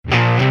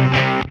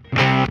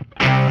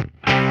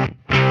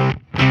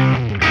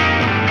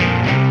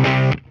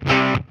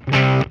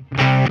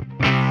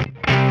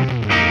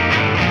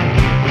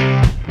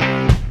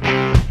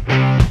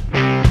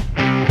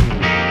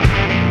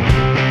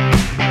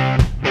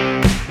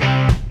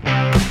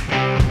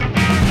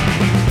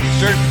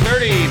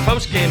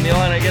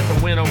Illini get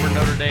the win over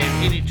Notre Dame,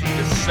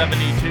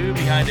 82-72,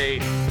 behind a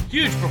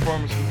huge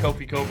performance from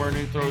Kofi Cockburn,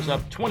 who throws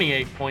up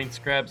 28 points,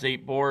 grabs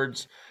 8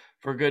 boards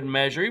for good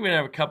measure. Even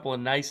have a couple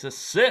of nice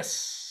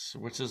assists,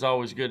 which is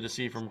always good to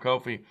see from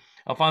Kofi.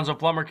 Alfonso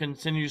Plummer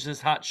continues his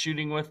hot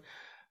shooting with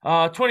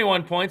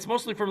 21 points,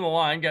 mostly from the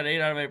line. Got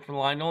 8 out of 8 from the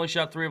line. Only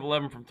shot 3 of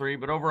 11 from 3,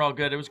 but overall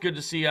good. It was good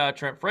to see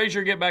Trent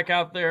Frazier get back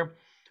out there.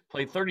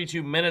 Played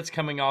 32 minutes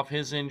coming off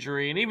his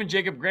injury. And even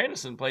Jacob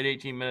Grandison played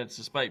 18 minutes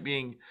despite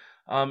being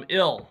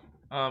ill,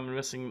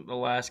 missing the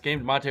last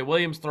game. Monte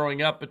Williams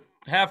throwing up at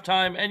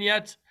halftime, and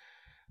yet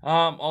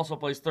also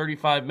plays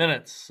 35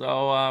 minutes.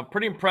 So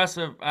pretty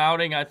impressive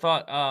outing. I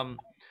thought,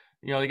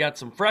 they got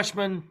some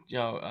freshmen,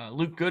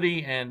 Luke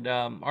Goody and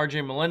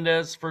RJ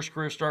Melendez. First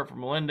career start for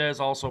Melendez,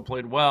 also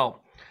played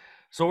well.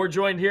 So we're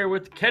joined here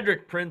with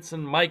Kedrick Prince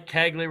and Mike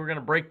Cagley. We're going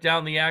to break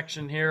down the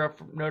action here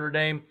from Notre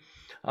Dame.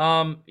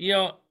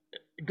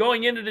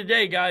 Going into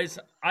today, guys,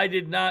 I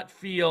did not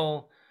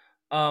feel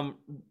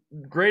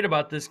great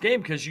about this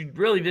game because you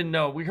really didn't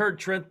know. We heard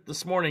Trent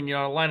this morning,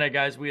 Illini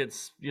guys, we had,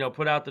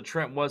 put out that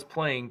Trent was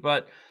playing,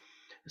 but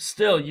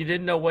still, you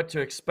didn't know what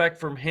to expect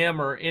from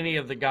him or any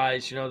of the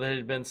guys, that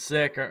had been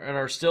sick and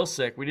are still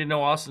sick. We didn't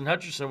know Austin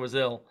Hutcherson was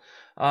ill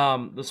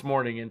this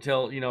morning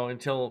until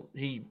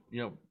he,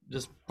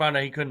 just found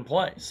out he couldn't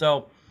play.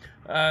 So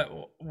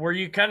were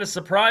you kind of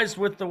surprised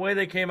with the way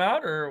they came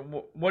out, or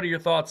what are your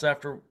thoughts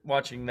after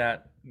watching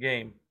that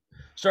game?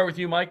 Start with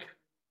you, Mike.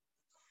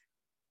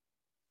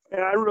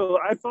 Yeah,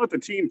 I thought the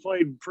team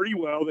played pretty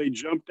well. They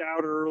jumped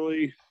out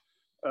early.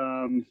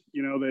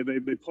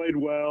 They played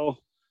well.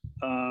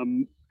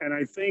 And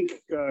I think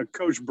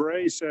Coach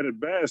Bray said it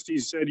best. He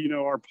said,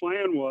 our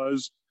plan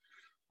was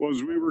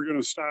we were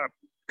going to stop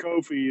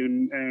Kofi,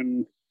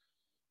 and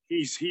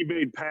he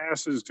made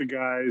passes to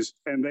guys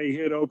and they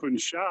hit open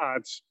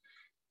shots.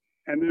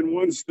 And then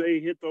once they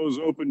hit those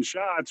open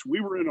shots,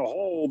 we were in a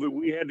hole that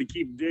we had to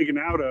keep digging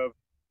out of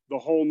the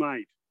whole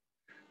night.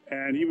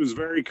 And he was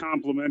very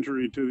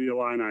complimentary to the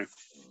Illini.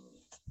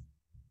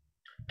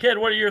 Kid,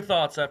 what are your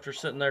thoughts after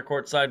sitting there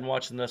courtside and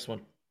watching this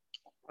one?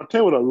 I'll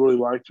tell you what I really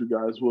liked, you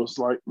guys, was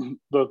like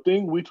the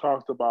thing we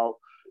talked about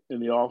in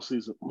the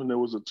offseason when there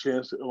was a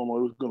chance that Illinois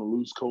was going to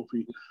lose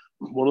Kofi.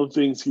 One of the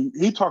things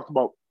he talked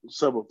about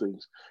several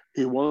things.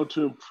 He wanted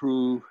to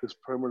improve his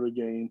perimeter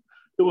game.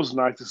 It was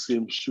nice to see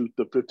him shoot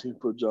the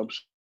 15-foot jump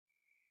shot.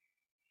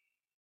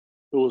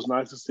 It was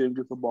nice to see him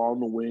get the ball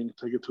in the wing,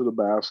 take it to the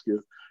basket.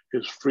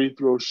 His free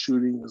throw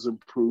shooting has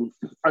improved.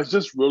 It's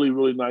just really,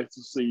 really nice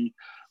to see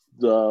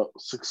the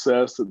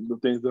success and the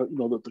things that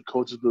that the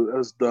coaches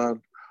has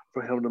done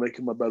for him to make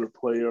him a better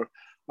player.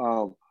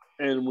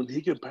 And when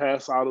he can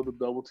pass out of the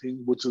double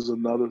team, which is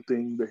another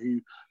thing that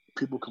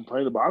people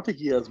complain about, I think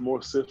he has more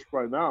assists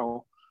right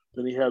now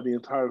than he had the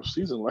entire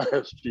season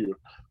last year.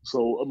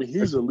 So,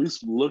 he's at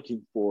least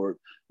looking for it.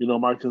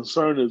 My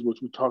concern is,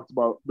 which we talked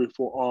about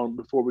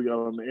before we got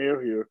on the air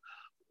here,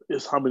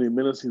 is how many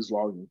minutes he's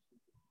logging.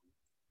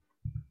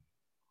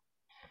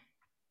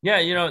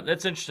 Yeah,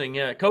 that's interesting.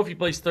 Yeah, Kofi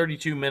plays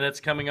 32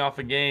 minutes coming off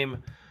a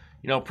game,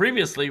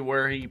 previously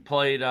where he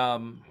played,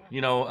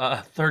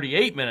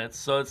 38 minutes.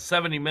 So it's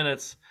 70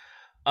 minutes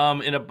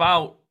in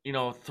about,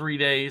 3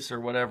 days or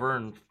whatever,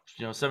 and,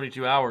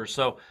 72 hours.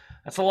 So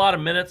that's a lot of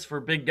minutes for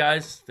big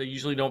guys that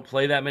usually don't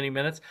play that many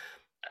minutes.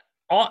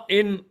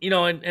 In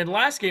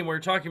last game, we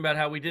were talking about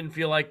how we didn't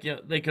feel like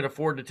they could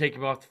afford to take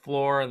him off the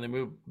floor, and they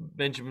moved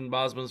Benjamin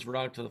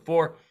Bosmans-Verdonk to the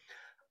 4.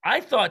 I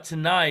thought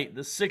tonight,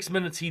 the 6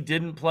 minutes he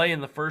didn't play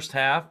in the first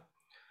half,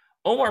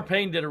 Omar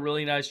Payne did a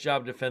really nice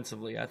job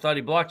defensively. I thought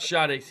he blocked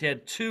shot. He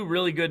had 2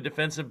 really good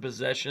defensive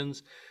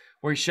possessions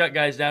where he shut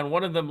guys down,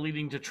 one of them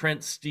leading to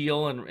Trent's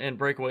steal and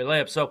breakaway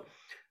layup. So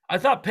I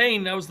thought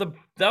Payne, that was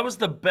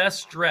the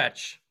best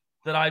stretch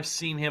that I've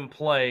seen him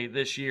play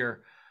this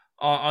year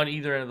on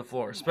either end of the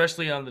floor,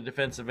 especially on the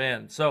defensive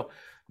end. So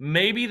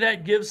maybe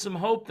that gives some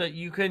hope that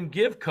you can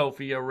give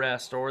Kofi a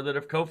rest, or that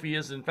if Kofi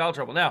is in foul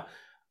trouble. Now,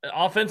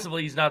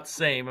 offensively, he's not the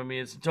same.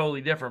 It's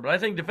totally different. But I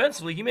think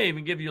defensively, he may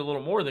even give you a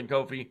little more than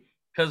Kofi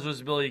because of his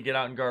ability to get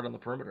out and guard on the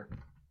perimeter.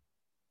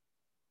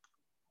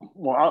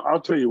 Well, I'll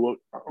tell you what.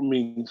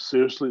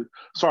 Seriously.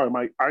 Sorry,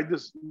 Mike. I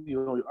just, I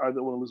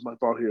don't want to lose my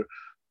thought here.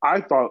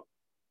 I thought,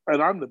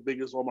 and I'm the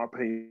biggest Omar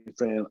Payne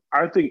fan,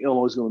 I think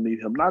Illinois is going to need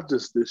him, not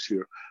just this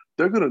year.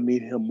 They're going to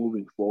need him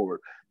moving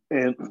forward.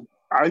 And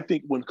I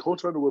think when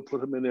Coach Underwood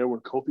put him in there,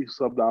 when Kofi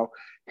subbed out,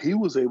 he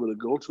was able to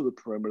go to the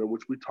perimeter,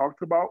 which we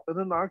talked about in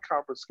the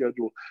non-conference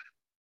schedule,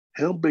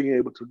 him being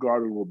able to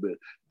guard a little bit.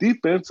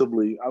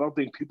 Defensively, I don't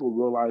think people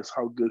realize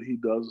how good he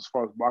does as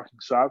far as blocking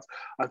shots.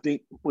 I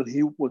think when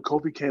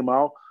Kofi came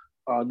out,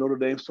 Notre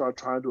Dame started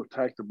trying to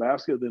attack the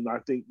basket. Then I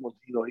think when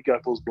he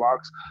got those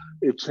blocks,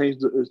 it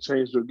changed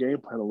their game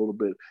plan a little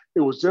bit. It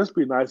would just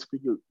be nice if he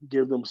could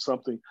give them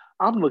something.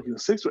 I'm looking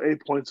at 6 or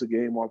 8 points a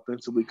game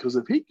offensively, because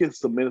if he gets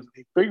the minutes,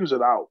 he figures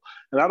it out.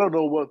 And I don't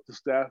know what the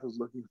staff is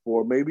looking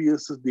for. Maybe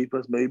it's his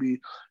defense, maybe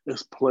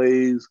it's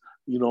plays,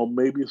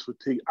 maybe it's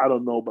fatigue. I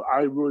don't know. But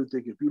I really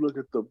think if you look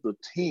at the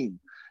team,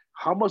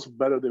 how much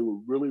better they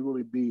would really,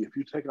 really be if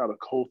you take out a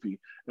Kofi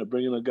and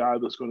bring in a guy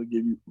that's going to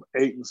give you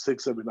 8 and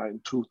 6 every night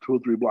and two or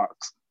three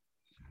blocks.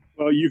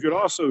 Well, you could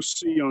also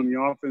see on the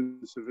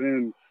offensive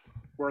end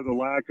where the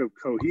lack of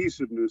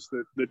cohesiveness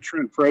that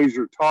Trent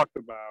Frazier talked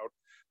about,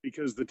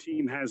 because the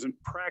team hasn't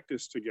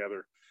practiced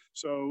together.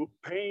 So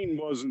Payne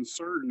wasn't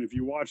certain. If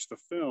you watch the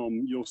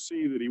film, you'll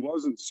see that he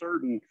wasn't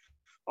certain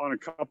on a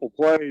couple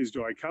plays.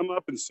 Do I come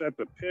up and set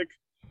the pick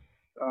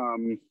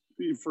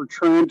for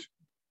Trent?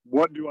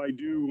 What do I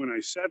do when I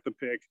set the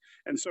pick?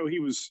 And so he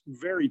was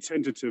very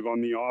tentative on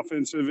the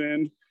offensive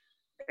end.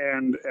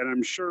 And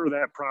I'm sure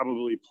that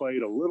probably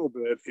played a little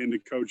bit into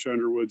Coach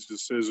Underwood's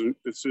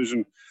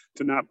decision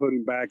to not put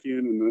him back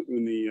in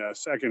the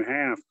second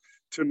half.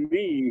 To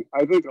me,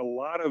 I think a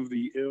lot of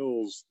the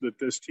ills that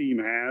this team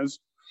has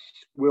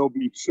will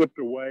be chipped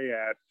away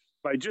at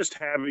by just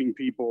having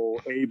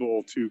people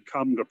able to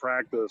come to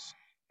practice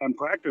and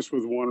practice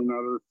with one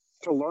another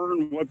to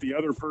learn what the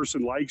other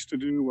person likes to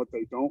do, what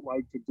they don't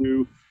like to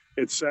do,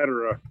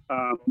 etc.,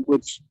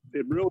 which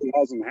it really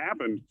hasn't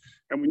happened.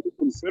 And when you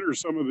consider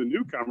some of the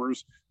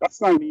newcomers,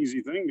 that's not an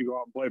easy thing to go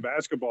out and play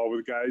basketball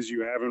with guys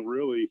you haven't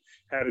really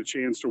had a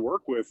chance to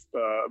work with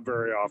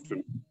very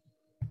often.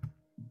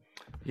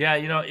 Yeah,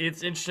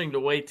 it's interesting the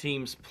way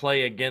teams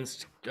play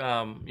against,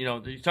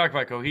 you talk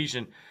about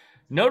cohesion.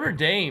 Notre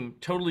Dame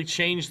totally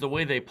changed the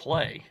way they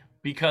play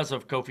because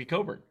of Kofi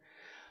Cockburn.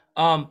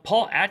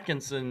 Paul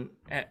Atkinson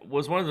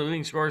was one of the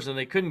leading scorers, and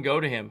they couldn't go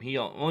to him. He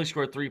only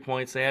scored 3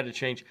 points. They had to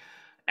change.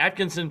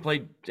 Atkinson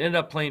ended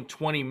up playing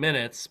 20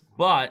 minutes,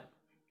 but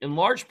in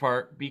large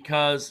part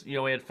because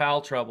we had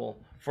foul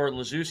trouble for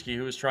Laszewski,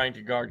 who was trying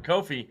to guard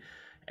Kofi.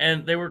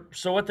 And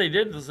what they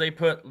did was they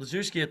put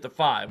Laszewski at the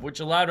 5, which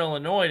allowed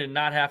Illinois to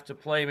not have to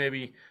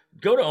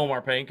go to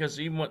Omar Payne, because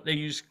even they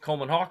used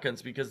Coleman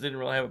Hawkins because they didn't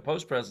really have a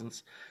post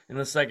presence in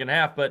the second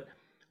half. But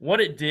what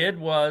it did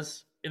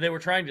was they were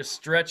trying to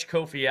stretch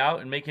Kofi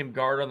out and make him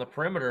guard on the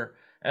perimeter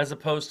as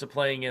opposed to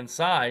playing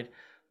inside.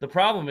 The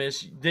problem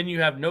is then you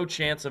have no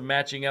chance of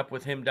matching up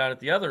with him down at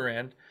the other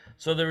end.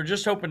 So they were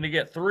just hoping to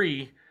get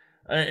 3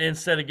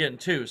 instead of getting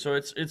 2. So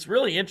it's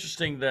really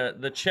interesting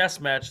the chess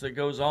match that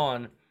goes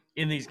on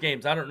in these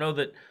games. I don't know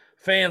that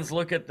fans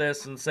look at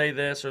this and say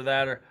this or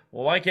that, or,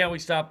 well, why can't we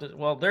stop this?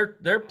 Well,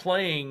 they're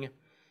playing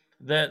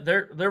that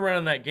they're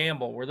running that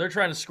gamble where they're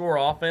trying to score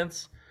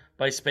offense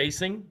by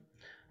spacing,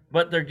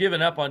 but they're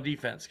giving up on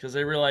defense because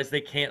they realize they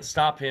can't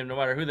stop him no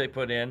matter who they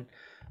put in.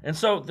 And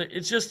so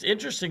it's just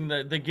interesting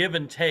the give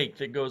and take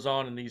that goes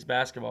on in these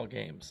basketball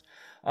games.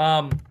 We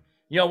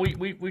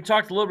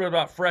talked a little bit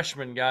about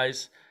freshmen,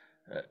 guys.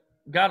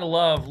 Gotta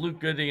love Luke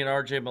Goody and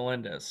RJ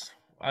Melendez.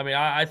 I mean,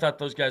 I thought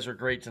those guys were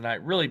great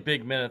tonight. Really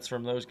big minutes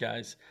from those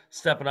guys,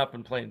 stepping up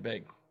and playing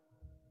big.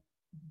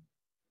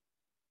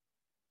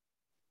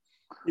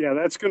 Yeah,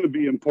 that's going to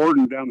be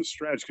important down the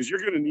stretch because you're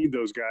going to need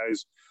those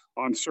guys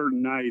on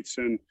certain nights.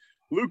 And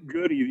Luke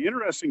Goody, the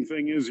interesting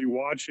thing is you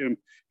watch him,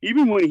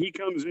 even when he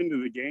comes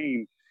into the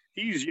game,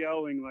 he's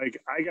yelling like,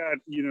 I got,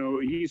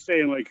 he's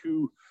saying like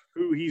who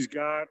he's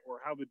got or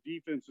how the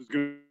defense is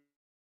going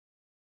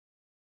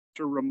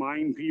to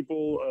remind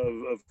people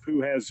of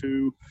who has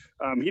who.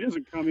 He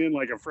doesn't come in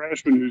like a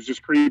freshman who's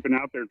just creeping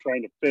out there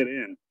trying to fit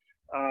in.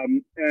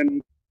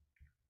 And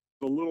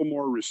a little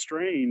more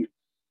restrained,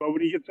 but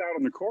when he gets out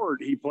on the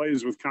court, he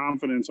plays with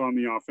confidence on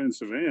the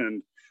offensive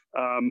end.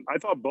 I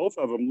thought both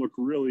of them looked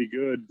really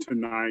good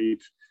tonight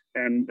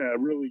and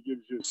really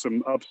gives you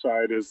some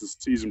upside as the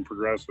season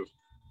progresses.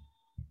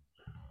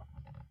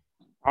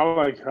 I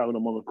like having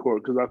them on the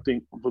court because I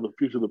think for the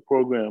future of the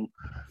program,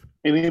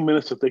 any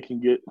minutes that they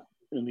can get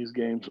in these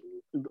games,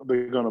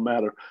 they're going to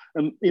matter.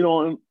 And,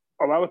 and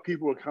a lot of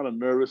people are kind of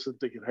nervous and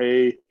thinking,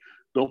 hey,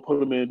 don't put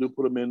them in, do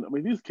put them in. I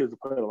mean, these kids have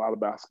played a lot of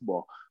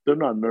basketball. They're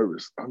not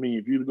nervous. I mean,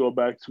 if you go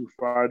back to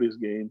Saturday's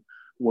game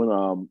when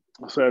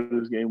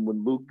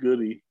Luke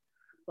Goody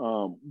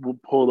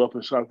pulled up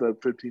and shot that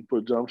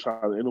 15-foot jump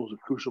shot, and it was a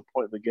crucial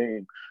point in the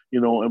game,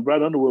 and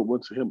Brad Underwood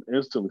went to him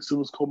instantly. As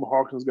soon as Coleman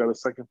Hawkins got a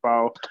second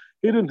foul,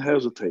 he didn't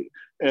hesitate.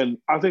 And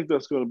I think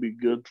that's going to be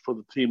good for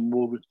the team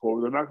moving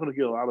forward. They're not going to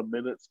get a lot of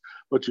minutes,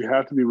 but you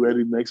have to be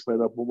ready next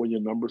man up when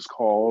your number's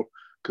called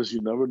because you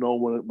never know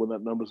when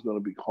that number's going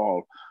to be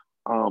called.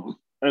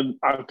 And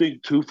I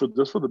think, too, for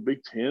the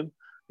Big Ten,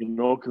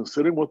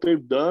 considering what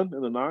they've done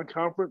in the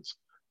non-conference,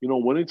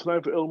 winning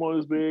tonight for Illinois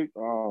is big.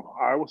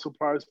 I was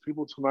surprised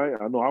people tonight.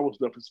 I know I was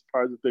definitely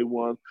surprised that they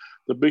won.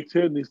 The Big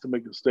Ten needs to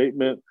make a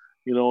statement.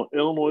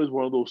 Illinois is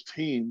one of those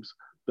teams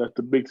that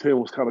the Big Ten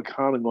was kind of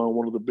counting on,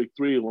 one of the big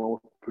three, along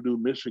with Purdue,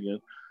 Michigan.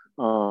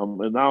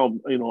 And now,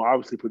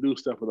 obviously Purdue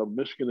stepping up.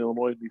 Michigan,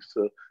 Illinois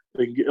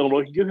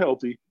Illinois can get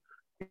healthy,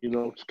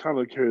 to kind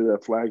of carry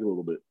that flag a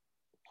little bit.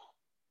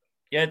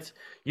 Yeah,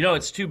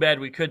 it's too bad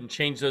we couldn't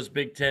change those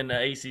Big Ten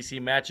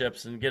ACC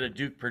matchups and get a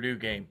Duke-Purdue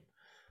game.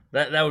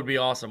 That would be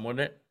awesome,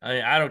 wouldn't it? I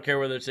mean, I don't care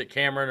whether it's at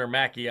Cameron or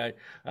Mackey.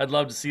 I'd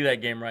love to see that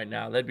game right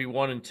now. That'd be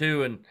 1 and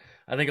 2, and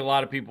I think a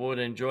lot of people would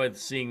enjoy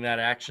seeing that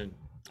action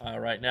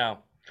right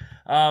now.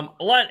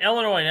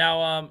 Illinois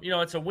now,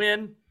 it's a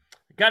win.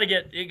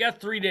 You got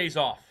 3 days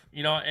off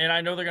and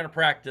I know they're going to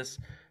practice.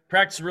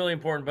 Practice is really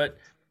important, but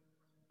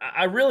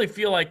I really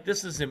feel like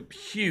this is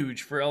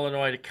huge for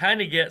Illinois to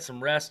kind of get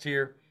some rest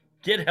here,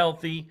 get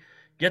healthy,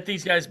 get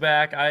these guys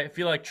back. I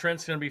feel like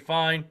Trent's going to be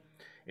fine.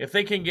 If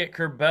they can get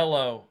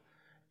Curbelo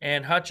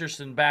and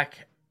Hutcherson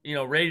back,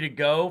 ready to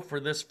go for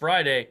this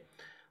Friday,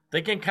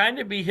 they can kind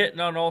of be hitting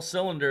on all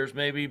cylinders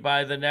maybe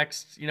by the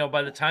next,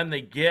 by the time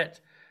they get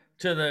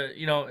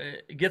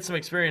to get some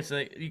experience.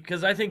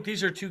 Because I think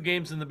these are 2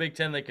 games in the Big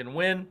Ten they can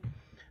win.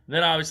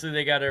 Then obviously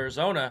they got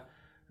Arizona.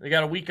 They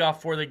got a week off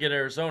before they get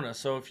Arizona.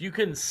 So if you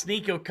can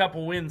sneak a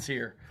couple wins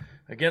here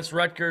against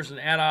Rutgers and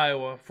at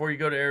Iowa before you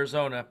go to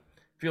Arizona,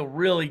 feel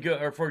really good,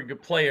 or before you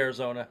play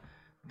Arizona,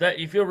 that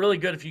you feel really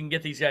good if you can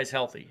get these guys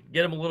healthy,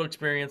 get them a little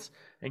experience,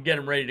 and get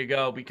them ready to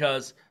go,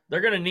 because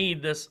they're going to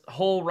need this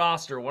whole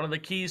roster. One of the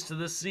keys to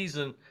this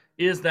season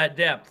is that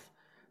depth,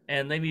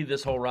 and they need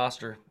this whole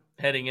roster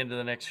heading into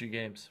the next few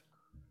games.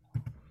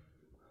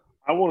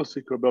 I want to see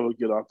Curbelo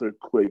get out there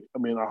quick. I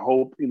mean, I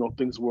hope,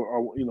 things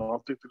I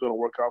think they're going to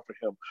work out for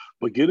him.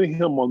 But getting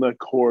him on that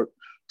court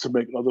to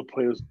make other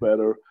players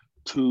better,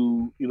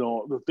 the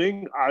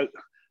thing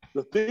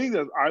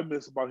that I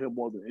miss about him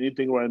more than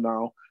anything right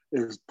now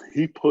is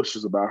he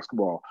pushes the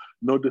basketball.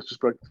 No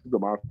disrespect to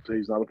DeMonte,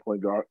 he's not a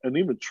point guard. And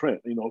even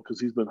Trent,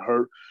 because he's been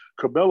hurt.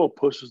 Curbelo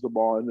pushes the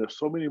ball, and there's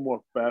so many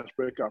more fast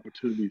break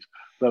opportunities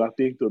that I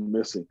think they're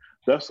missing.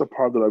 That's the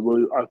part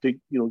that I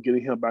think,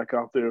 getting him back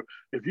out there.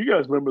 If you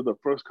guys remember the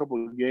first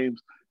couple of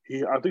games,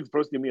 I think the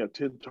first game he had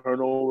 10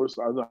 turnovers.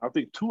 I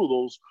think 2 of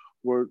those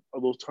were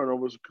those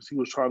turnovers because he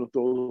was trying to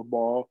throw the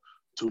ball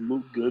to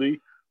Luke Goody.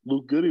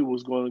 Luke Goody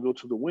was going to go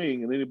to the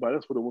wing, and anybody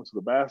else would have went to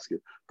the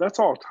basket. That's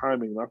all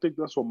timing. And I think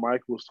that's what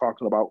Mike was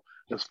talking about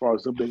as far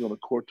as them being on the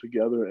court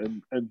together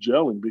and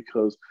gelling,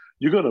 because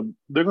they're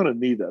gonna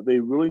need that. They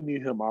really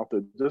need him out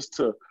there just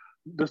to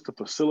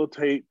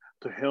facilitate,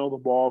 to handle the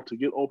ball, to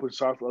get open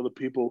shots for other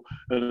people.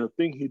 And the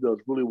thing he does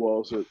really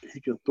well is that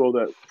he can throw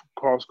that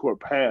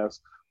cross-court pass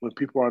when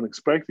people aren't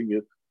expecting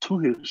it to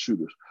his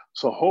shooters.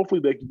 So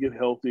hopefully they can get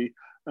healthy.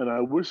 And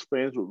I wish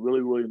fans would really,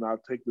 really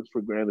not take this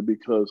for granted,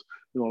 because,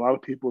 a lot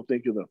of people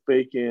thinking they're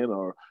faking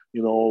or,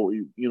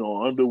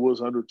 Underwood's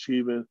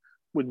underachieving.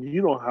 When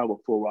you don't have a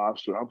full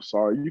roster, I'm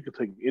sorry, you can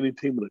take any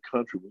team in the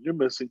country. When you're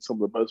missing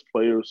some of the best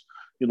players,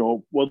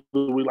 whether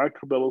we like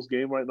Curbelo's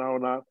game right now or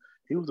not,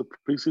 he was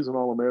a preseason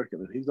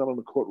All-American, and he's not on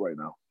the court right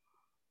now.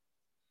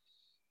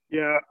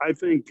 Yeah, I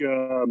think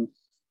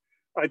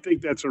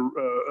that's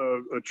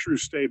a true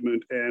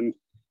statement. And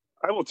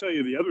I will tell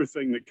you the other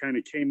thing that kind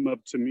of came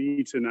up to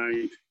me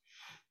tonight,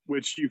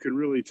 which you can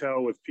really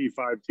tell with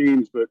P5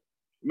 teams, but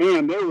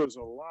man, there was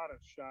a lot of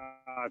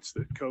shots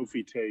that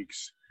Kofi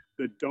takes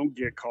that don't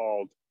get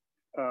called.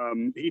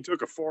 He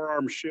took a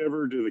forearm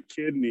shiver to the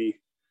kidney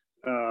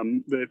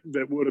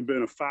that would have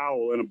been a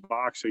foul in a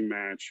boxing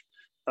match.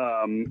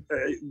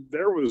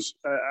 There was,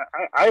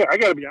 I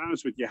got to be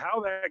honest with you,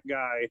 how that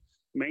guy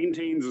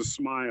maintains a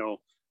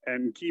smile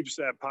and keeps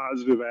that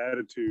positive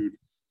attitude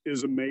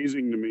is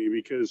amazing to me,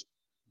 because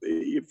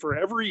for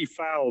every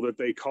foul that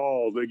they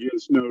called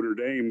against Notre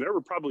Dame, there were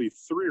probably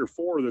 3 or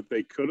 4 that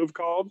they could have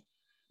called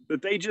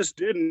that they just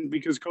didn't,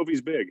 because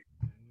Kofi's big.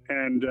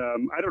 And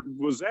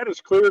was that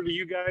as clear to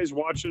you guys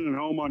watching at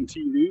home on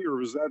TV, or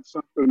was that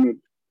something that,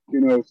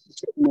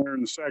 sitting there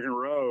in the second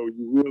row,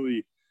 you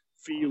really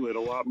feel it a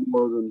lot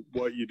more than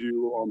what you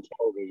do on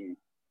television?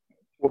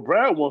 Well,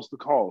 Brad wants the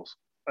calls,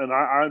 and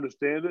I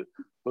understand it.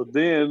 But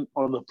then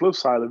on the flip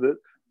side of it,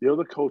 the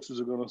other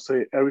coaches are going to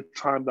say every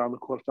time down the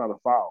court, it's not a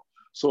foul.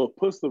 So it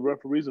puts the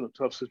referees in a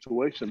tough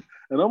situation.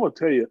 And I'm going to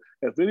tell you,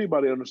 if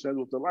anybody understands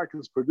what they're like,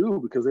 it's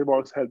Purdue, because they've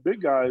always had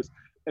big guys,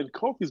 and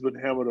Kofi's been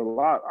hammered a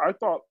lot. I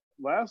thought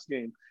last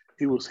game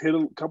he was hit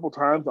a couple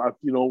times. If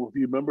you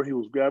remember, he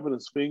was grabbing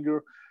his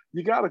finger.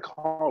 You got to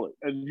call it,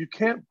 and you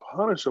can't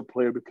punish a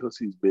player because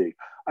he's big.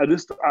 I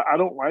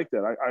don't like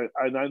that.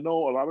 I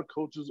know a lot of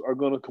coaches are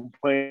going to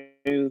complain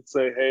and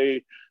say,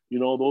 hey,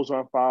 those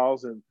aren't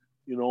fouls, and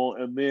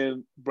and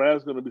then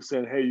Brad's going to be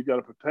saying, hey, you got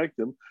to protect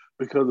him,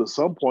 because at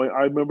some point,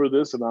 I remember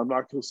this, and I'm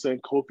not going to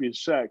say Kofi and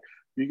Shaq.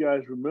 You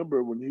guys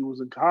remember when he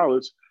was in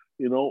college,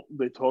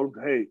 they told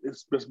him, hey,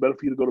 it's better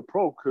for you to go to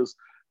pro, because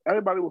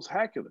everybody was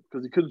hacking it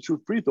because he couldn't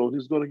shoot free throws. He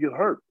was going to get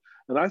hurt.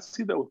 And I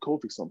see that with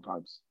Kofi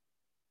sometimes.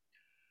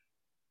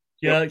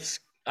 Yeah,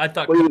 I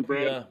thought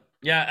Kofi,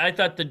 I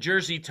thought the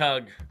jersey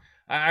tug,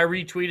 I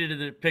retweeted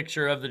the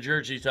picture of the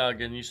jersey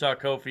tug, and you saw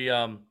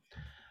Kofi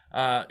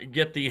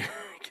get the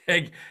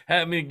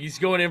he's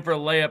going in for a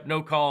layup,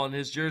 no call, and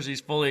his jersey's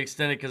fully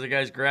extended because the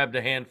guy's grabbed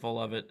a handful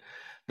of it.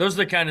 Those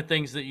are the kind of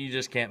things that you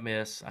just can't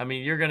miss. I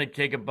mean, you're going to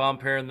take a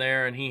bump here and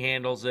there, and he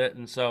handles it,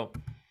 and so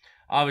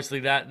obviously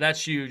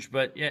that's huge.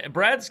 But yeah,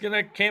 Brad's going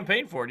to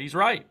campaign for it. He's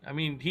right. I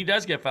mean, he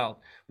does get fouled.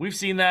 We've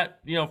seen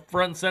that,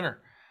 front and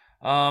center.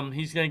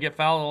 He's going to get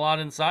fouled a lot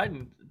inside.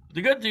 And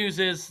the good news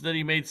is that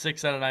he made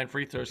 6 out of 9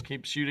 free throws,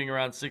 keeps shooting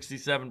around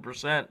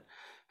 67%. If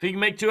he can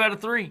make 2 out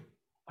of 3,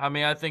 I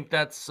mean, I think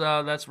that's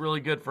really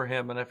good for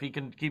him. And if he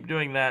can keep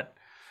doing that,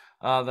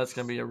 that's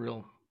going to be a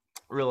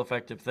real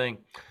effective thing.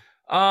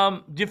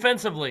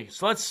 Defensively,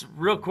 so let's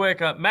real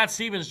quick. Matt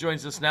Stevens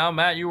joins us now.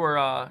 Matt, you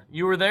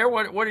were there.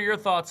 What are your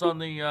thoughts on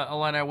the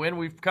Illini win?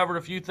 We've covered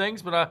a few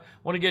things, but I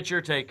want to get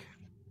your take.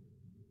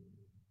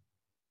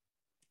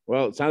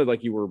 Well, it sounded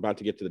like you were about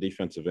to get to the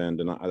defensive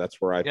end, and that's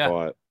where I Yeah.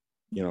 thought,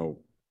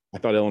 I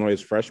thought Illinois'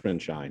 freshmen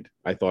shined.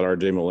 I thought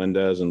R.J.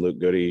 Melendez and Luke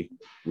Goody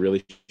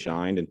really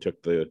shined and took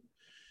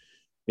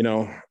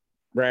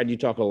Brad, you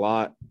talk a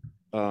lot,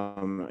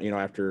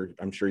 after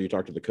I'm sure you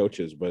talked to the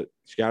coaches, but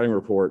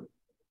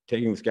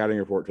taking the scouting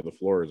report to the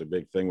floor is a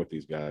big thing with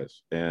these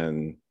guys.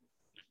 And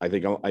I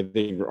think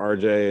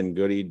RJ and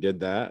Goody did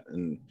that.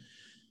 And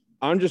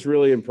I'm just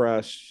really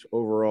impressed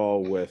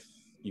overall with,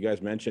 you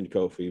guys mentioned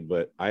Kofi,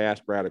 but I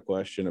asked Brad a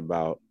question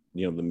about,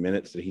 the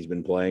minutes that he's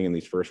been playing in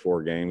these first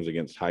 4 games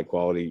against high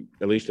quality,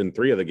 at least in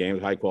 3 of the games,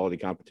 high quality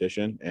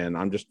competition. And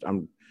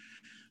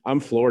I'm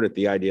floored at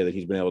the idea that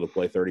he's been able to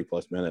play 30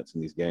 plus minutes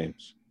in these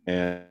games.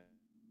 And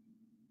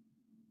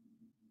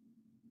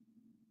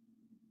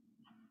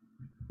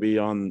be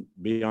on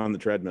the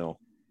treadmill.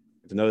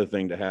 It's another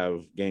thing to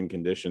have game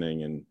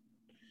conditioning, and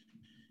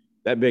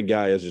that big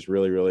guy is just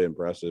really, really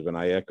impressive. And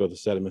I echo the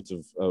sentiments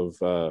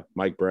of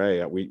Mike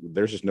Bray.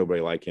 There's just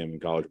nobody like him in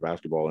college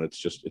basketball, and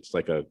it's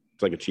like a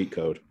cheat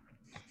code.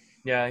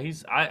 Yeah,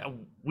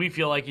 we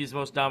feel like he's the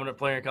most dominant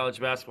player in college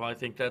basketball. I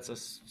think that's a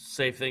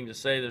safe thing to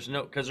say. There's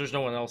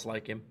no one else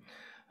like him.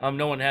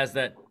 No one has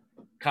that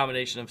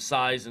combination of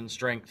size and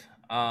strength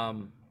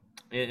in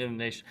the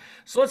nation.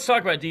 So let's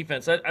talk about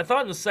defense. I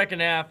thought in the second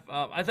half,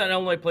 I thought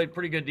Illinois played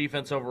pretty good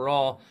defense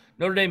overall.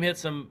 Notre Dame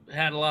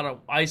had a lot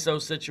of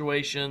ISO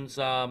situations.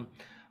 I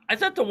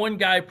thought the one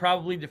guy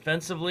probably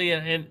defensively,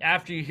 and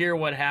after you hear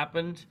what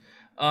happened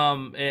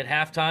at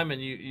halftime and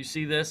you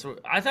see this,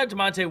 I thought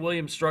DeMonte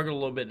Williams struggled a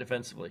little bit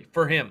defensively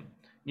for him.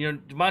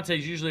 DeMonte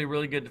is usually a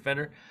really good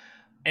defender.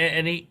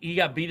 And he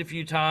got beat a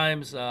few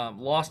times,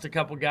 lost a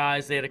couple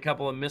guys. They had a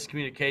couple of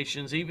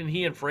miscommunications, even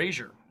he and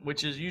Frazier,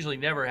 which usually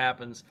never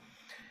happens.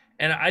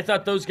 And I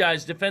thought those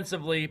guys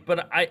defensively,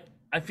 but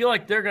I feel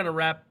like they're going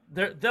to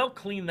they'll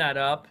clean that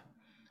up.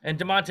 And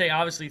DeMonte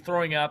obviously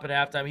throwing up at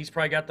halftime. He's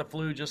probably got the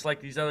flu just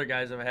like these other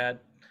guys have had.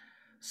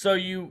 So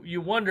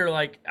you wonder,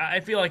 I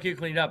feel like you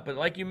cleaned up. But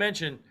like you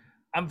mentioned,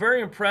 I'm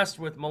very impressed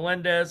with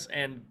Melendez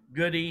and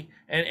Goody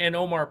and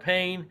Omar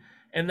Payne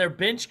and their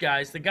bench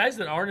guys, the guys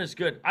that aren't as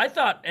good. I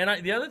thought,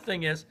 the other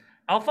thing is,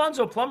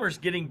 Alfonso Plummer's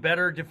getting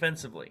better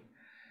defensively.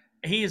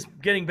 He is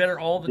getting better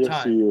all the time.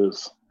 Yes, he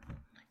is.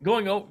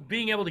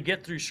 Being able to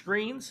get through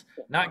screens,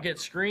 not get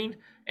screened,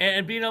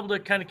 and being able to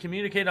kind of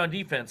communicate on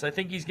defense. I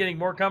think he's getting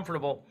more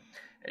comfortable.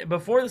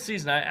 Before the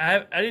season,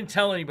 I didn't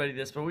tell anybody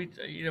this, but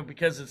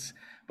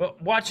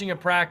but watching a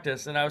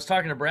practice, and I was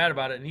talking to Brad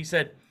about it, and he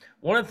said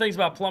one of the things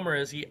about Plummer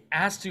is he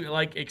has to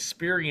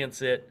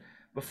experience it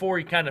before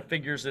he kind of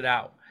figures it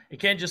out. It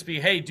can't just be,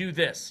 hey, do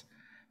this,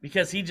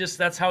 because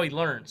that's how he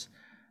learns.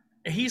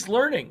 He's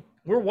learning.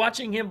 We're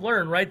watching him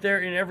learn right there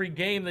in every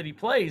game that he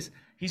plays.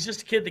 He's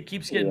just a kid that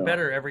keeps getting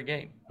better every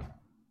game.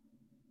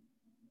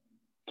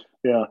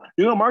 Yeah.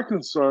 My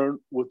concern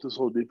with this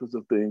whole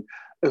defensive thing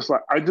is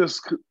I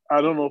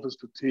don't know if it's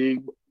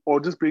fatigue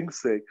or just being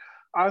sick.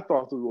 I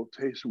thought the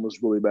rotation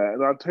was really bad.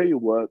 And I'll tell you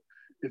what,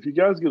 if you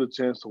guys get a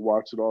chance to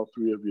watch it, all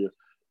 3 of you,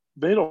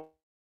 they don't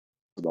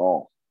at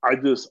all. I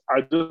just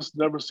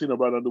never seen a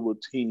Brad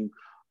Underwood team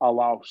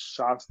allow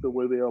shots the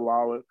way they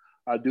allow it.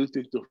 I do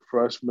think the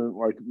freshmen,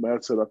 like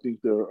Matt said, I think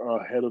they're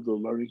ahead of the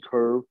learning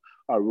curve.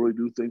 I really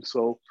do think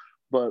so.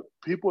 But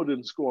people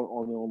didn't score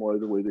on Illinois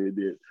the way they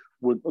did,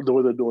 the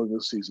way they're doing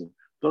this season.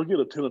 They'll get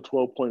a 10 or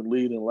 12-point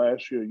lead, and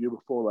last year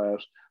before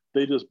last,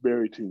 they just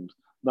bury teams.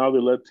 Now they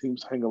let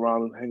teams hang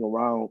around,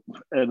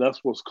 and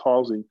that's what's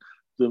causing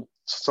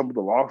some of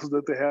the losses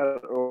that they had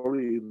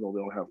early, even though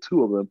they only have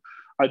 2 of them.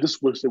 I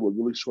just wish they would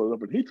really short it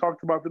up. And he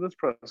talked about in his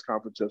press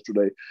conference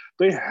yesterday,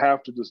 they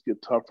have to just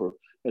get tougher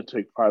and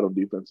take pride on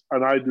defense.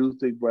 And I do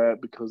think,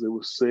 Brad, because they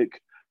were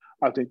sick,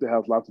 I think that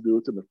has a lot to do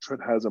with it. If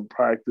Trent hasn't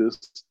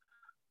practiced,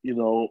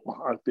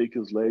 I think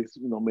his legs,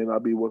 may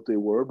not be what they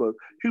were, but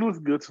he looks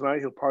good tonight.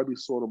 He'll probably be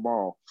sore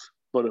tomorrow.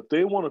 But if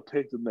they want to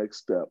take the next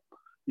step,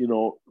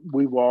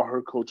 we've all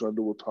heard Coach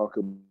Underwood talk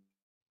about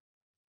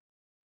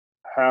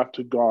have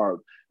to guard,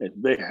 and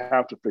they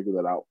have to figure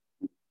that out.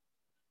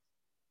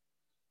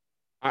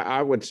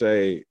 I would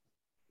say,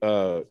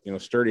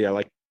 Sturdy, I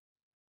like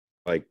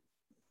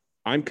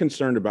I'm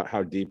concerned about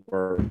how deep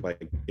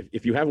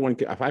if I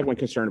have one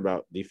concern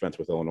about defense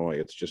with Illinois,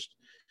 it's just,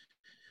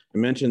 I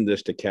mentioned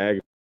this to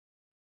CAG,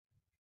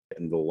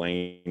 in the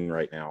lane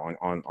right now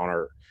on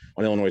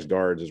Illinois'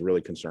 guards is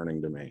really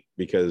concerning to me,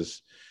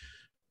 because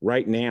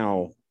right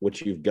now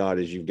what you've got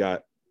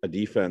a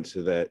defense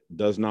that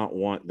does not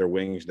want their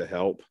wings to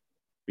help,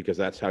 because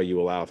that's how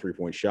you allow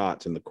 3-point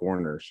shots in the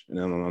corners and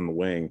then on the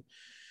wing.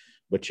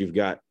 But you've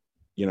got,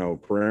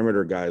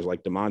 perimeter guys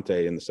like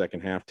DeMonte in the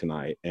second half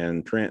tonight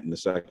and Trent in the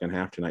second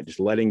half tonight, just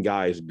letting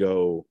guys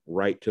go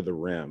right to the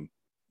rim.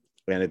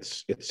 And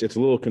it's a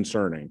little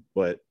concerning,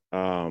 but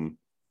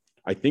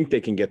I think they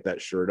can get that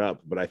shirt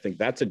up, but I think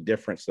that's a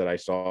difference that I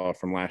saw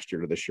from last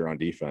year to this year on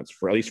defense.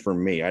 For at least for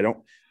me, I don't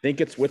think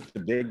it's with the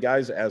big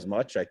guys as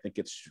much. I think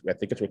it's with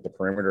the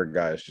perimeter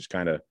guys, just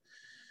kind of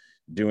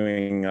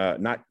doing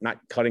not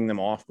cutting them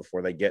off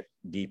before they get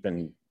deep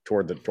and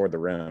toward the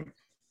rim.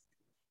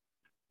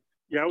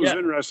 Yeah, it was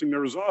interesting.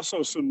 There was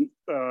also some,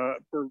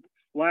 for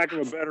lack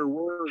of a better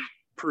word,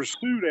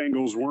 pursuit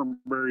angles weren't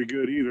very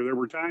good either. There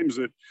were times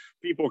that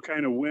people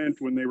kind of went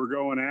when they were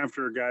going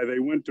after a guy. They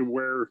went to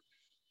where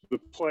the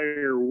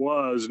player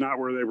was, not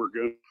where they were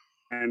going,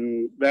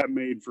 and that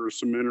made for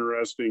some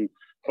interesting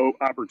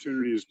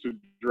opportunities to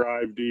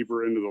drive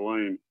deeper into the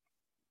lane.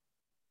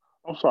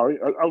 I'm sorry.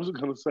 I was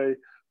going to say,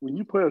 when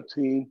you play a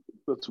team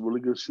that's a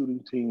really good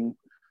shooting team,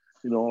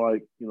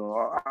 Iowa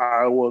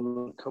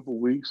in a couple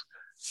of weeks,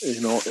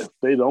 if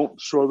they don't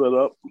shore that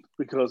up,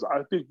 because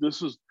I think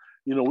this is,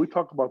 we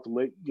talk about the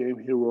late game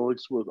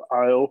heroics with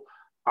Iowa.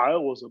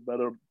 Iowa's a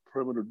better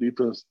perimeter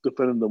defense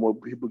defender than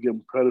what people give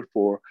him credit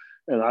for.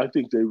 And I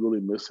think they really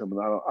miss him.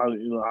 And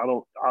I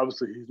don't,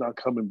 obviously he's not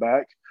coming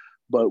back,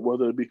 but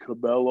whether it be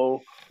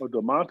Cabello or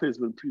DeMonte's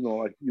been,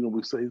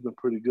 we say he's been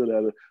pretty good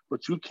at it,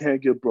 but you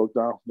can't get broke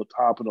down from the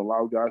top and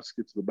allow guys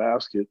to get to the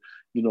basket.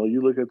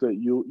 You look at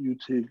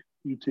that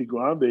UT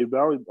Grande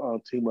Valley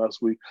team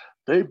last week,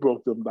 they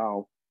broke them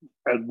down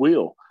at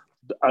will.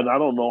 And I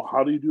don't know,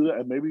 how do you do that?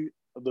 And maybe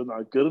they're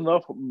not good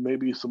enough.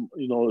 Maybe some,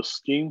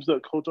 schemes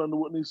that Coach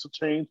Underwood needs to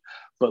change.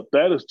 But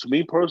that is, to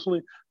me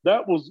personally,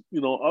 that was,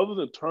 other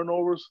than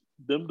turnovers,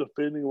 them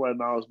defending right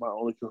now is my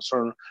only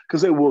concern,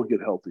 because they will get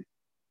healthy.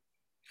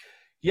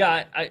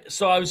 Yeah,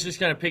 so I was just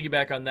going to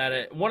piggyback on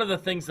that. One of the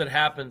things that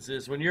happens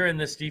is when you're in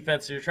this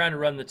defense, you're trying to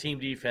run the team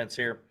defense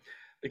here,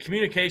 the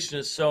communication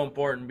is so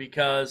important,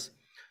 because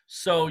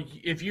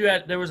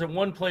if there was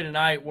one play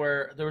tonight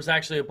where there was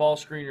actually a ball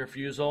screen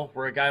refusal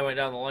where a guy went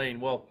down the lane.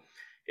 Well,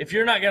 if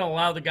you're not going to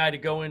allow the guy to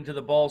go into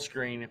the ball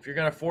screen, if you're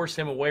going to force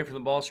him away from the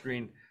ball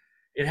screen,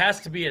 it has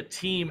to be a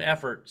team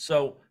effort.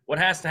 So what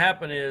has to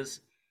happen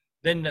is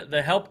then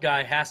the help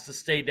guy has to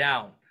stay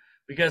down,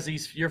 because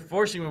you're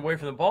forcing him away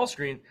from the ball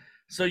screen,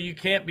 so you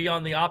can't be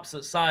on the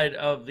opposite side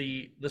of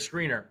the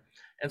screener.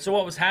 And so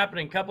what was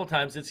happening a couple of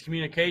times, it's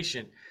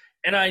communication.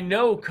 And I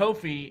know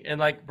Kofi, and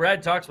like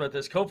Brad talks about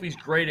this, Kofi's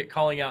great at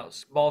calling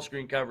out ball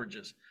screen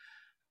coverages.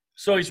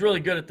 So he's really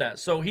good at that.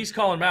 So he's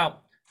calling them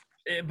out.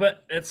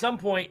 But at some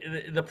point,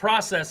 the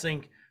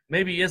processing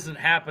maybe isn't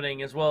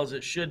happening as well as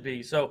it should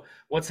be. So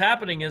what's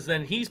happening is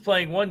then he's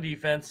playing one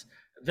defense,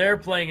 they're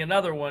playing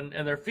another one,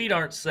 and their feet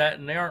aren't set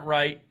and they aren't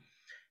right.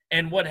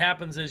 And what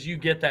happens is you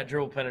get that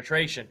dribble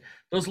penetration.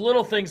 Those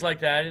little things like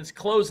that, it's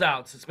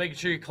closeouts. It's making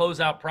sure you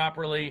close out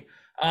properly.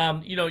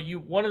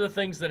 One of the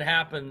things that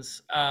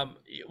happens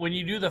when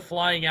you do the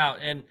flying out,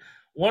 and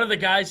one of the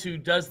guys who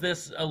does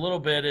this a little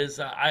bit is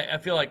I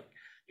feel like,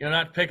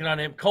 not picking on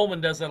him,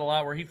 Coleman does that a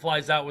lot, where he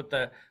flies out with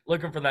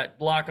looking for that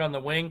block on the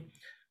wing.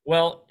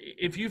 Well,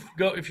 if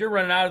you're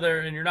running out of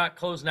there and you're not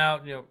closing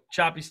out,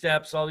 choppy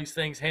steps, all these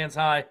things, hands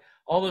high,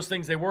 all those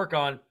things they work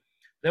on,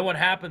 then what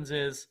happens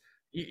is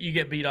you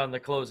get beat on the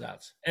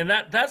closeouts. And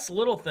that's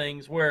little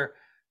things where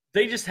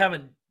they just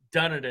haven't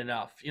done it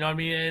enough. And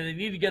they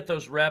need to get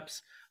those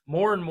reps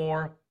more and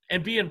more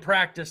and be in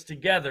practice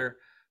together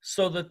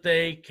so that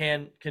they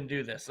can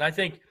do this. And I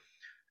think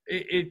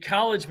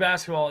college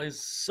basketball is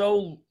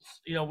so,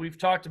 we've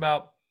talked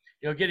about,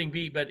 getting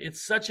beat, but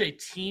it's such a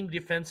team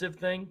defensive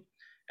thing,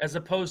 as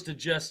opposed to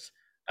just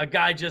a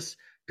guy just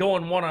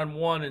going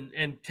one-on-one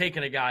and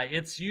taking a guy.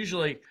 It's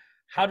usually,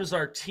 how does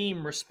our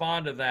team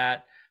respond to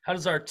that? How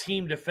does our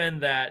team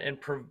defend that and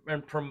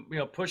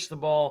push the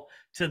ball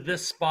to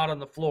this spot on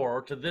the floor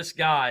or to this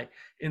guy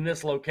in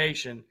this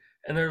location?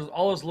 And there's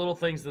all those little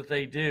things that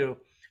they do.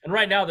 And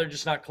right now they're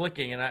just not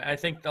clicking. And I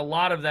think a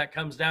lot of that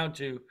comes down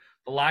to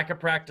the lack of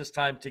practice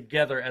time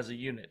together as a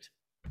unit.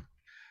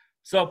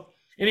 So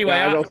anyway,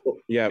 I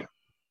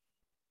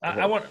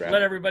want to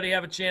let everybody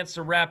have a chance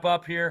to wrap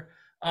up here.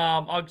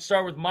 I'll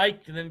start with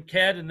Mike, and then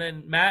Ked, and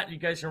then Matt. You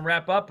guys can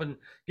wrap up and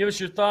give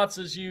us your thoughts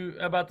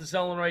about this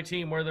Illinois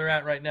team, where they're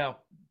at right now.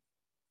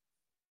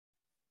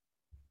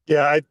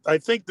 Yeah, I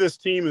think this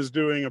team is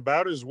doing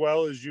about as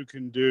well as you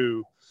can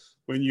do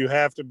when you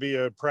have to be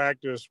a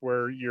practice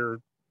where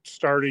your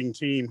starting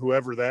team,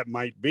 whoever that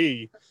might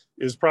be,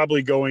 is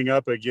probably going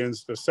up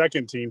against a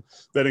second team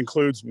that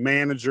includes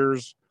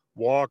managers,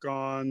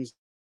 walk-ons,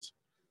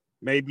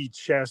 maybe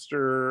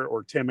Chester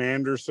or Tim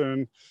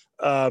Anderson.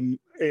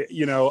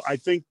 I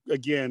think,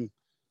 again,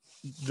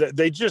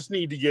 they just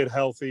need to get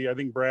healthy. I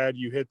think, Brad,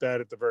 you hit that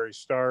at the very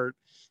start.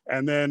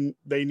 And then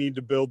they need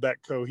to build that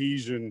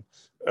cohesion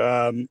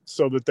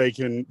so that they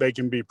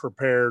can be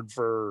prepared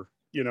for,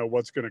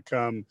 what's going to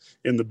come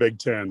in the Big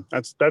Ten.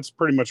 That's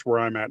pretty much where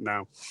I'm at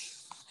now.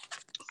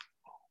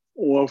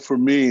 Well, for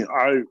me,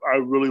 I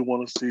really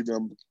want to see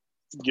them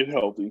get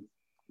healthy,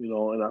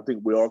 and I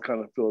think we all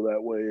kind of feel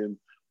that way. And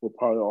we'll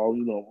probably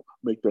all,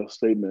 make that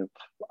statement.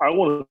 I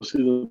want to see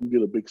them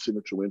get a big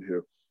signature win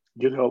here,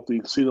 get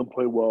healthy, see them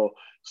play well,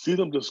 see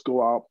them just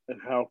go out and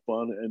have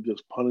fun and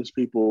just punish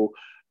people.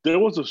 There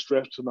was a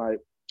stretch tonight.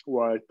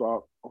 where I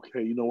thought,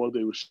 okay, you know what?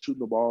 They were shooting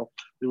the ball.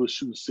 They were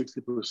shooting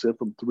 60%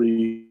 from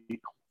three.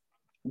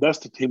 That's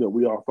the team that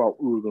we all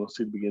thought we were going to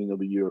see at the beginning of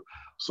the year.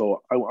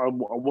 So I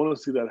want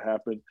to see that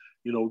happen.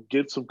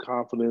 Get some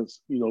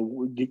confidence.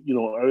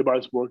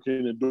 Everybody's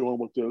working and doing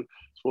what they're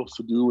supposed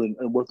to do and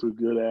what they're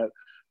good at,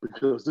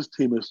 because this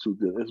team is too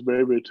good. It's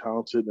very, very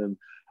talented, and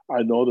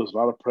I know there's a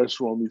lot of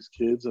pressure on these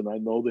kids, and I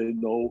know they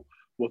know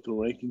what the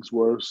rankings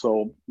were.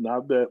 So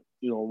not that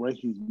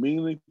rankings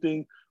mean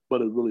anything,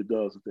 but it really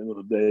does. At the end of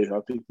the day,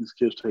 I think these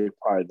kids take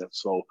pride in it.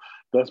 So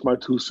that's my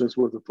 2 cents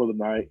worth for the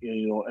night,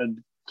 and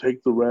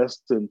take the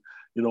rest, and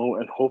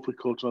hopefully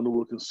Coach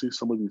Underwood can see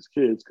some of these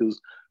kids, because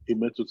he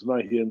mentioned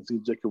tonight he hadn't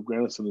seen Jacob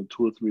Granderson in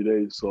 2 or 3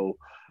 days. So,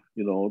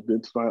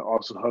 then tonight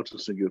Austin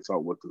Hutchinson gets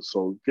out with us.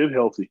 So get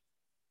healthy.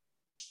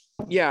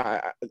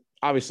 Yeah,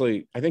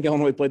 obviously, I think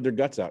Illinois played their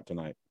guts out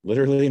tonight,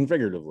 literally and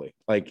figuratively,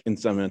 like in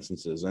some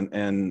instances,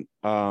 and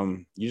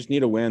you just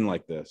need a win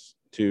like this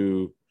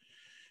to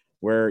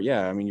where,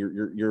 yeah, I mean,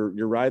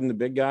 you're riding the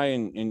big guy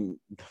and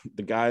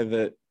the guy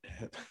that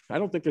I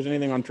don't think there's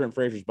anything on Trent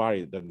Frazier's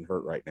body that doesn't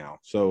hurt right now.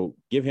 So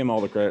give him all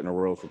the credit in the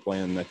world for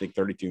playing, I think,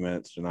 32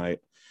 minutes tonight.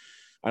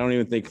 I don't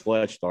even think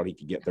Fletch thought he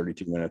could get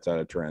 32 minutes out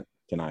of Trent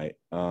tonight.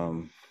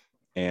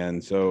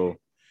 And so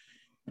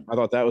I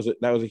thought that was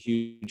a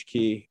huge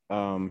key,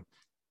 like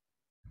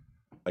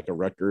a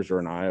Rutgers or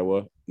an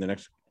Iowa.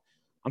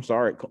 I'm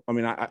sorry. I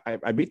mean,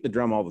 I beat the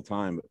drum all the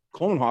time, but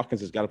Coleman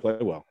Hawkins has got to play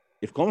well.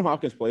 If Coleman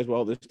Hawkins plays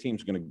well, this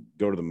team's going to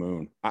go to the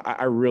moon.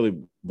 I really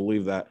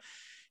believe that.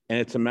 And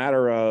it's a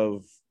matter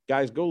of,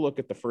 guys, go look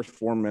at the first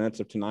 4 minutes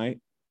of tonight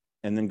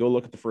and then go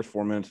look at the first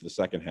 4 minutes of the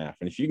second half.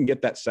 And if you can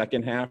get that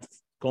second half,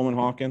 Coleman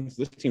Hawkins,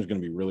 this team's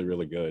going to be really,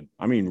 really good.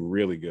 I mean,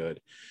 really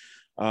good.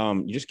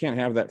 You just can't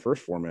have that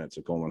first 4 minutes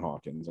of Coleman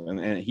Hawkins.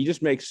 And he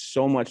just makes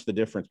so much the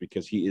difference,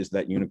 because he is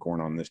that unicorn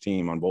on this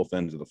team on both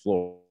ends of the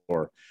floor,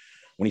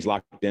 when he's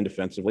locked in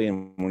defensively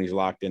and when he's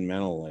locked in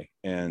mentally.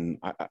 And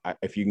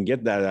if you can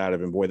get that out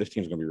of him, boy, this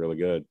team's going to be really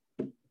good.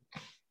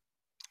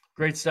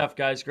 Great stuff,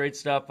 guys. Great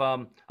stuff.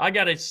 I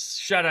got a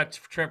shout out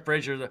to Trent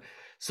Frazier.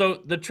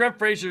 So the Trent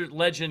Frazier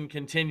legend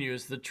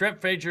continues. The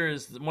Trent Frazier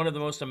is one of the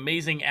most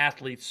amazing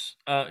athletes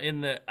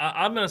I'm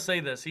going to say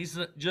this. He's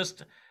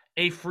just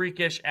a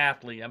freakish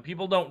athlete, and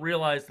people don't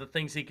realize the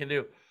things he can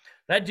do.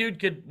 That dude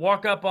could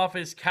walk up off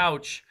his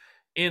couch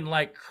in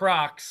like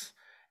Crocs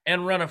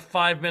and run a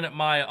 5-minute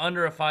mile,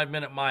 under a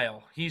 5-minute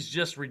mile. He's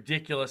just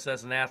ridiculous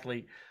as an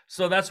athlete.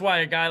 So that's why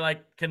a guy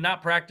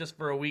cannot practice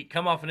for a week,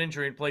 come off an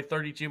injury and play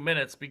 32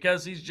 minutes,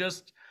 because he's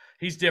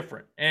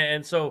different.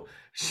 And so,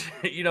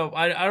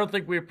 I don't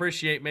think we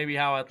appreciate maybe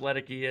how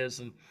athletic he is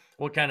and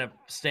what kind of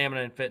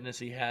stamina and fitness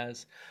he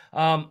has.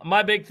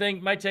 My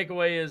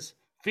takeaway is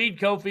feed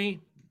Kofi,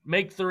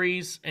 make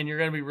threes, and you're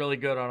going to be really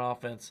good on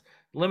offense.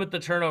 Limit the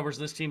turnovers.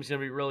 This team's going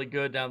to be really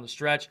good down the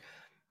stretch.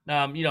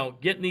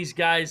 Getting these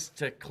guys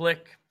to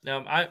click.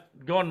 Going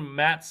to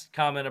Matt's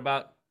comment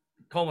about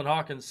Coleman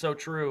Hawkins, so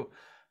true.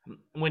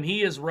 When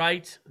he is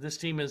right, this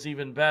team is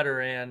even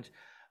better, and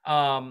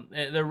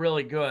they're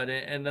really good.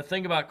 And the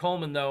thing about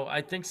Coleman, though,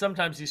 I think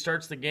sometimes he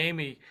starts the game,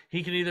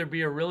 he can either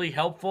be a really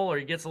helpful, or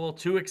he gets a little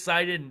too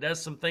excited and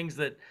does some things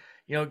that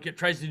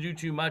tries to do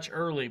too much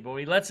early. But when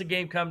he lets the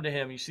game come to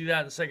him, you see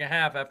that in the second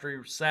half after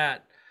he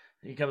sat,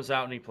 he comes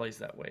out and he plays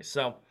that way.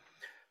 So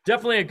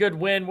definitely a good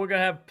win. We're going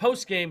to have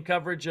post-game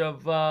coverage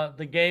of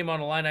the game on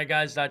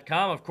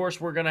IlliniGuys.com. Of course,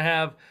 we're going to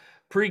have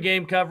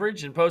pre-game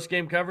coverage and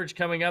post-game coverage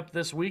coming up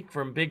this week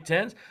from Big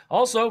Tens.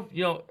 Also,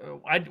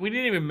 we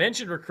didn't even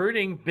mention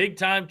recruiting.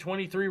 Big-time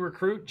 23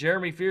 recruit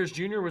Jeremy Fears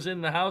Jr. was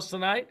in the house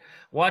tonight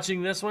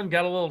watching this one.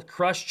 Got a little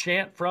crush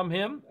chant from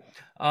him.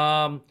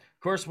 Of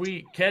course,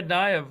 Ked and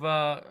I have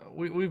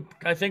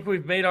I think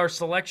we've made our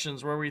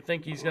selections where we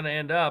think he's going to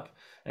end up,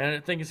 and I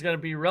think it's going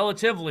to be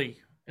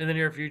relatively in the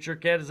near future.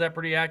 Ked, is that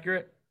pretty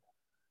accurate?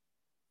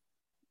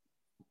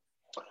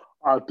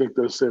 I think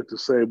that's safe to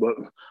say, but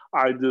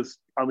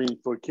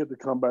for a kid to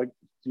come back,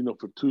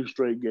 for 2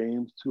 straight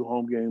games, 2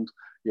 home games,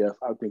 yes,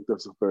 I think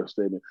that's a fair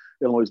statement.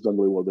 Illinois done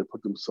really well. They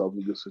put themselves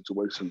in a good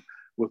situation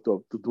with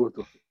the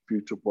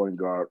future point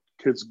guard.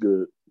 Kid's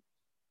good.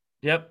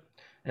 Yep.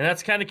 And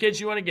that's the kind of kids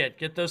you want to get.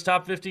 Get those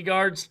top 50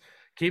 guards.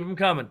 Keep them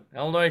coming.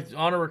 Illinois is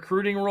on a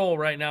recruiting roll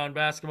right now in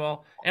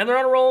basketball, and they're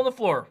on a roll on the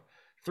floor.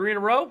 3 in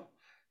a row.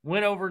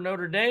 Win over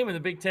Notre Dame in the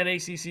Big Ten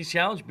ACC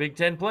Challenge. Big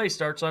Ten play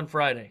starts on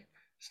Friday.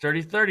 It's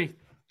 30-30.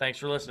 Thanks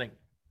for listening.